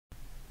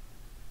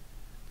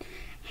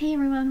Hey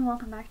everyone,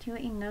 welcome back to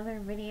another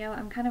video.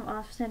 I'm kind of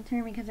off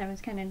center because I was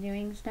kind of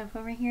doing stuff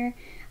over here.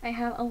 I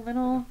have a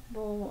little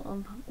bowl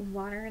of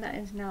water that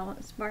is now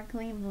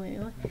sparkly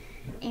blue,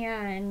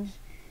 and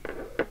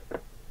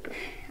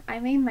I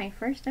made my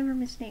first ever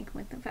mistake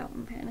with the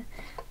fountain pen.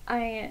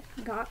 I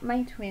got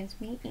my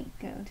Twsbi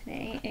Eco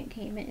today. It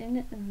came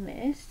in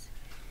this,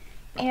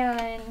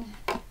 and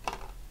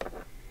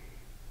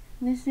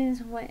this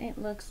is what it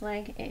looks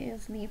like. It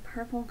is the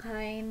purple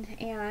kind,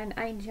 and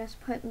I just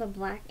put the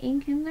black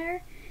ink in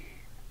there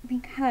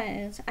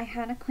because I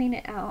had to clean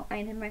it out.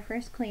 I did my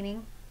first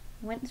cleaning,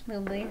 went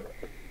smoothly,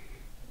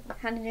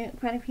 had to do it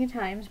quite a few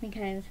times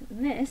because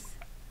this,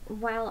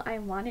 while I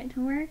want it to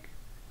work,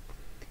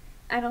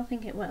 I don't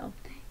think it will.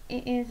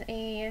 It is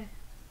a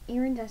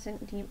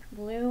iridescent deep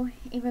blue.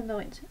 Even though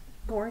it's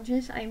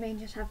gorgeous, I may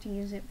just have to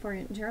use it for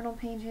journal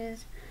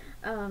pages.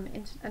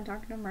 It's a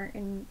Dr.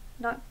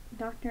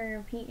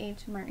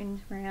 P.H.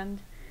 Martin's brand,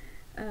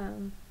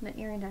 the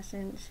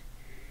iridescence.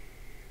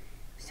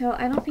 So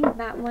I don't think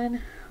that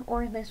one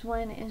or this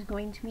one is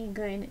going to be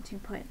good to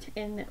put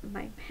in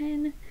my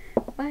pen,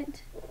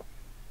 but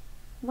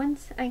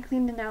once I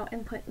cleaned it out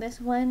and put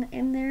this one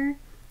in there,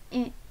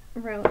 it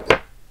wrote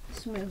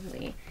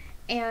smoothly,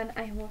 and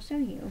I will show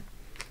you.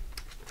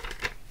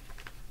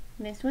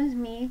 This was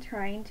me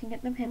trying to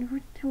get the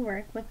pen to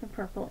work with the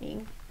purple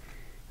ink,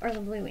 or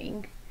the blue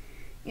ink.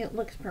 It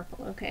looks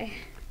purple, okay?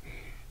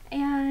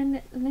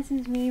 And this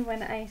is me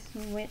when I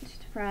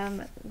switched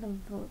from the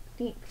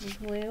deep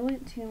blue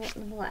to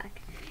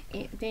black.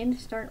 It did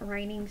start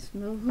writing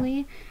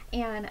smoothly,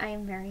 and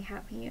I'm very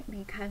happy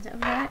because of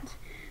that.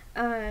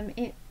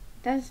 It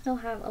does still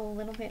have a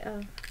little bit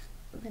of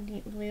the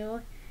deep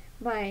blue,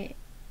 but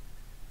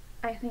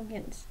I think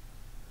it's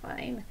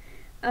fine.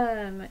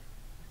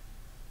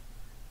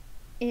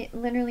 It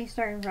literally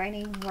started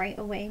writing right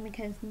away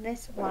because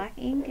this black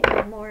ink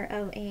is more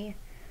of a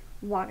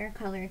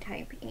watercolor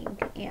type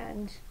ink,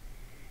 and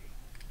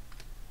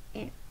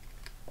it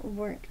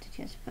worked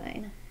just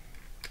fine.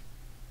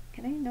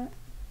 Can I not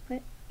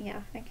put?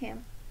 Yeah, I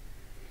can.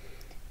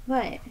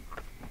 But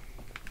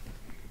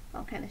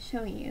I'll kind of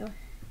show you.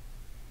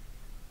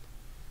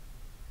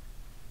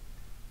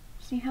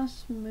 See how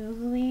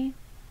smoothly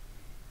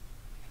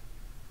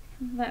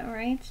that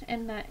writes,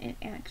 and that it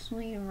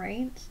actually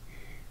writes.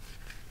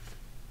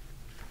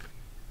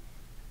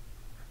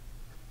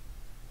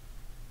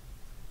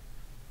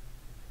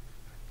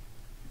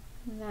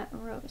 That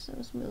wrote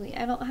so smoothly.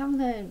 I don't have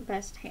the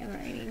best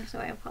handwriting, so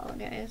I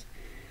apologize.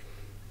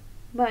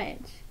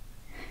 But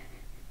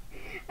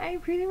I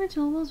pretty much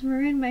almost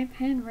ruined my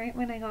pen right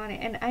when I got it,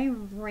 and I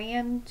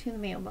ran to the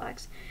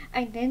mailbox.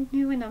 I did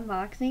do an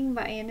unboxing,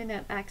 but I ended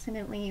up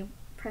accidentally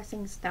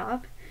pressing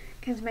stop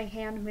because my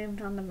hand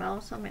moved on the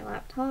mouse on my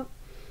laptop.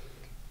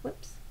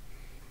 Whoops.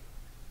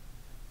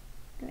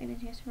 Going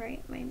to just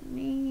write my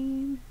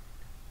name.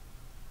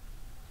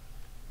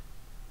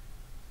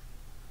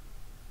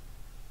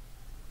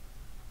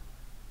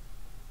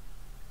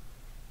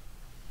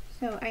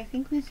 So I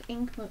think this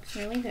ink looks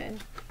really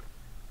good.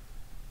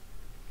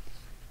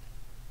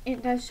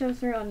 It does show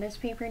through on this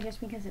paper just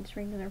because it's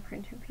regular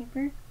printer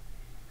paper.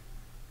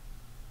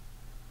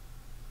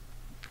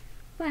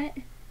 But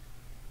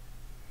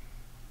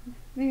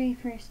very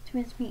first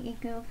Twsbi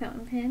Eco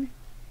fountain pen.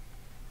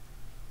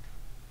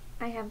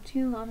 I have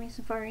two Lamy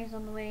Safaris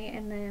on the way,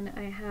 and then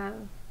I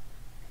have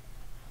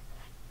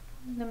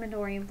the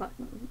Midori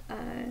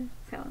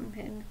fountain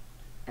pen,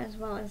 as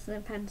well as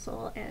the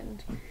pencil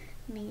and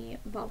the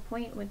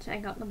ballpoint, which I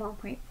got the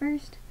ballpoint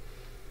first.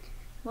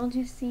 We'll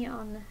just see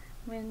on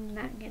when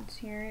that gets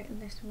here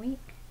this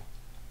week.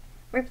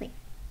 Ripley,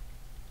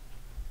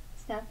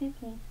 stop it,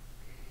 please.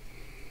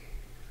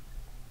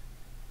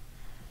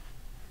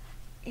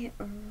 It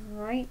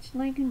writes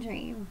like a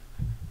dream.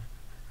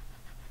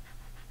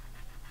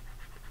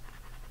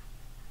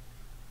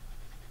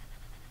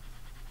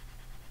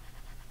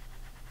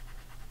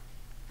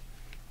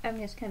 I'm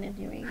just kind of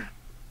doing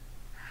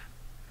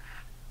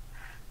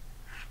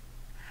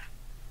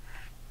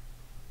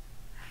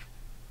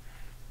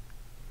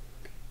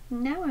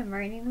now. I'm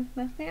writing with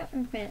my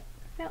fountain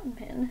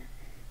pen.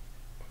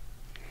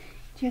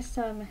 Just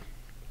I'll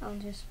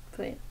just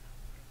put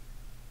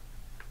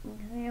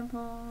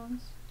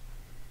examples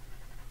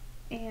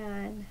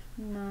and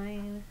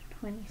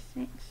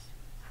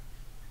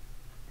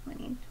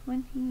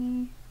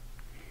 9/26/2020.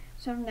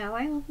 So now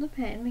I love the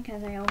pen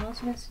because I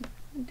almost was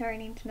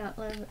starting to not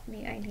love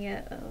the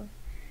idea of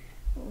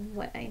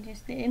what I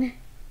just did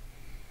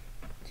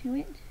to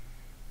it.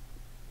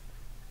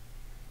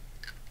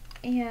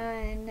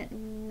 And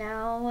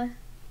now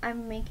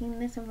I'm making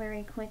this a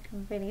very quick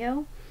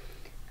video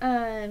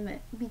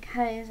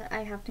because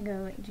I have to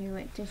go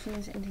do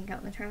dishes and take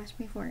out the trash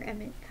before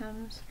Emmett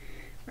comes.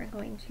 We're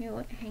going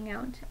to hang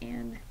out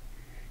and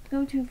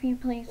go to a few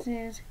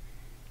places.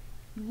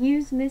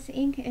 Use this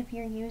ink if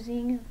you're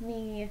using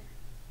the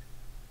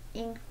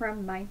ink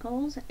from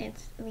Michaels.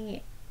 It's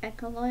the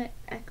Ecolin.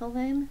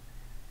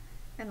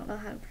 I don't know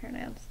how to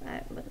pronounce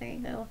that, but there you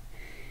go.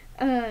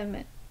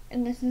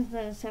 And this is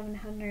the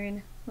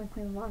 700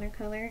 liquid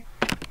watercolor.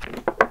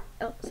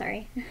 Oh,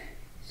 sorry.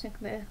 Shook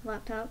the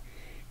laptop.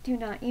 Do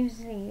not use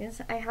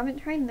these. I haven't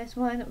tried this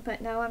one,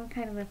 but now I'm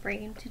kind of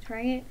afraid to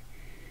try it.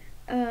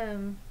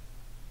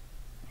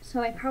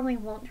 So I probably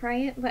won't try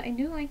it, but I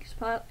do like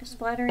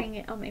splattering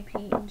it on my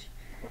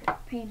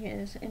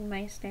pages in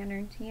my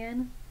standard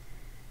tan.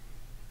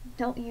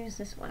 Don't use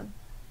this one.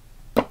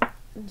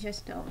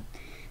 Just don't.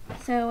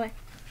 So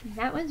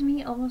that was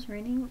me almost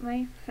ruining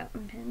my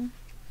fountain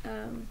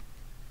pen.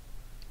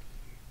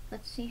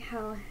 Let's see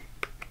how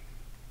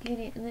good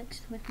it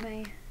looks with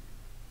my...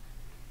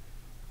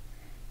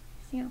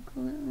 See how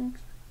cool it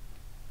looks.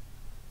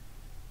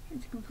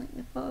 It's complete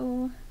the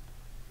bow.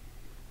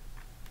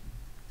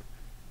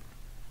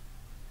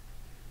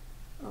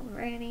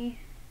 Alrighty.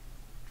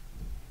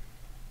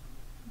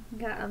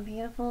 Got a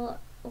beautiful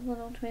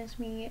little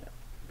Twsbi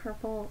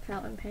purple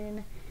fountain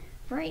pen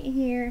right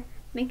here.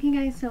 Thank you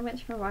guys so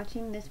much for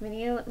watching this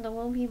video. There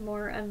will be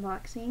more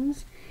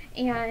unboxings,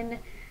 and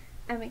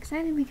I'm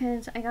excited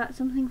because I got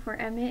something for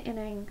Emmett and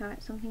I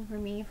got something for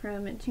me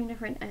from 2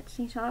 different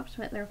Etsy shops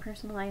with their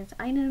personalized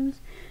items.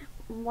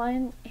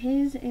 One,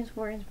 his is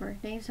for his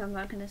birthday, so I'm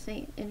not going to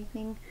say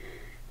anything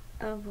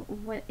of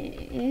what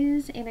it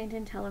is, and I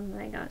did tell him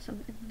that I got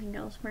something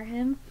else for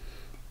him,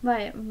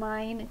 but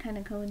mine kind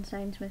of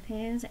coincides with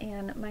his,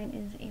 and mine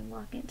is a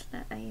locket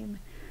that I am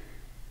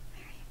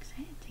very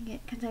excited to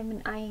get because I've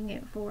been eyeing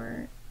it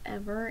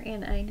forever,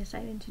 and I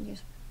decided to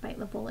just bite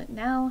the bullet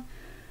now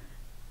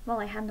while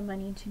I had the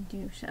money to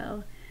do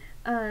so.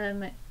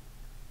 I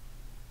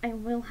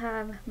will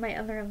have my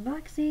other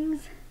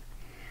unboxings.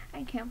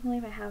 I can't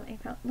believe I have a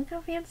fountain. Look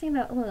how fancy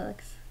that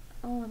looks.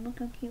 Oh, and look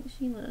how cute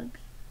she looks.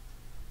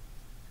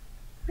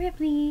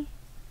 Ripley,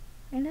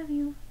 I love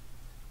you.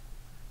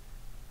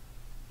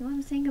 You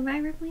want to say goodbye,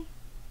 Ripley?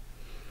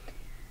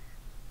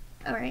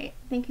 Alright,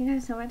 thank you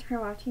guys so much for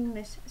watching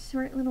this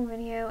short little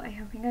video. I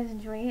hope you guys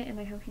enjoy it, and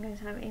I hope you guys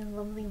have a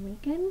lovely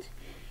weekend.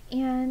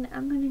 And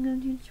I'm going to go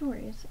do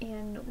chores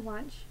and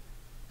watch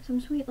some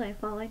Sweet Life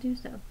while I do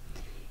so.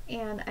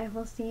 And I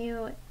will see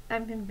you.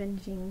 I've been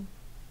binging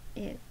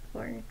it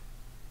for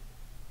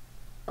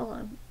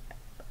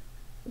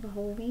the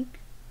whole week.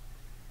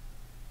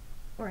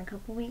 Or a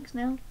couple weeks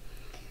now.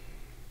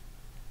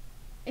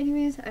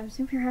 Anyways, I'm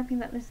super happy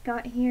that this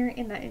got here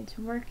and that it's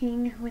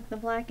working with the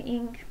black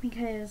ink,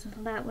 because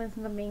that was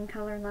the main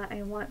color that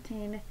I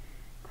wanted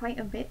quite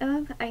a bit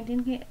of. I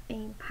did get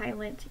a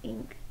Pilot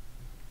ink,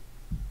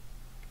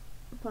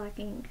 black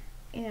ink,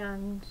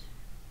 and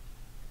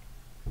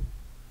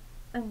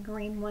a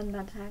green one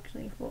that's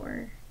actually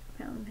for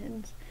fountain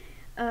pens.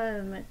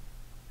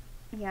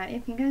 Yeah,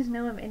 if you guys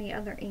know of any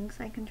other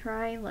inks I can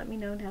try, let me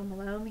know down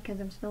below,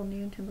 because I'm still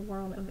new to the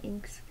world of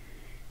inks.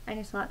 I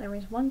just thought there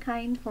was one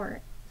kind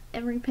for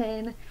every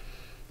pen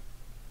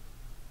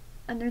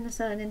under the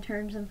sun in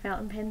terms of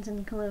fountain pens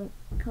and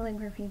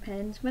calligraphy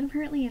pens, but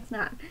apparently it's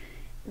not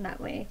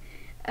that way.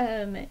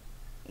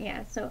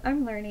 Yeah, so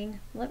I'm learning.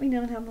 Let me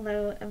know down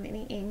below of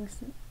any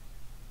inks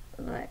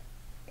that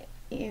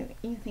you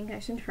think I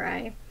should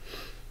try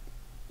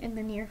in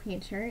the near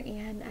future,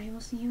 and I will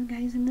see you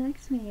guys in the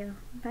next video.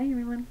 Bye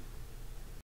everyone.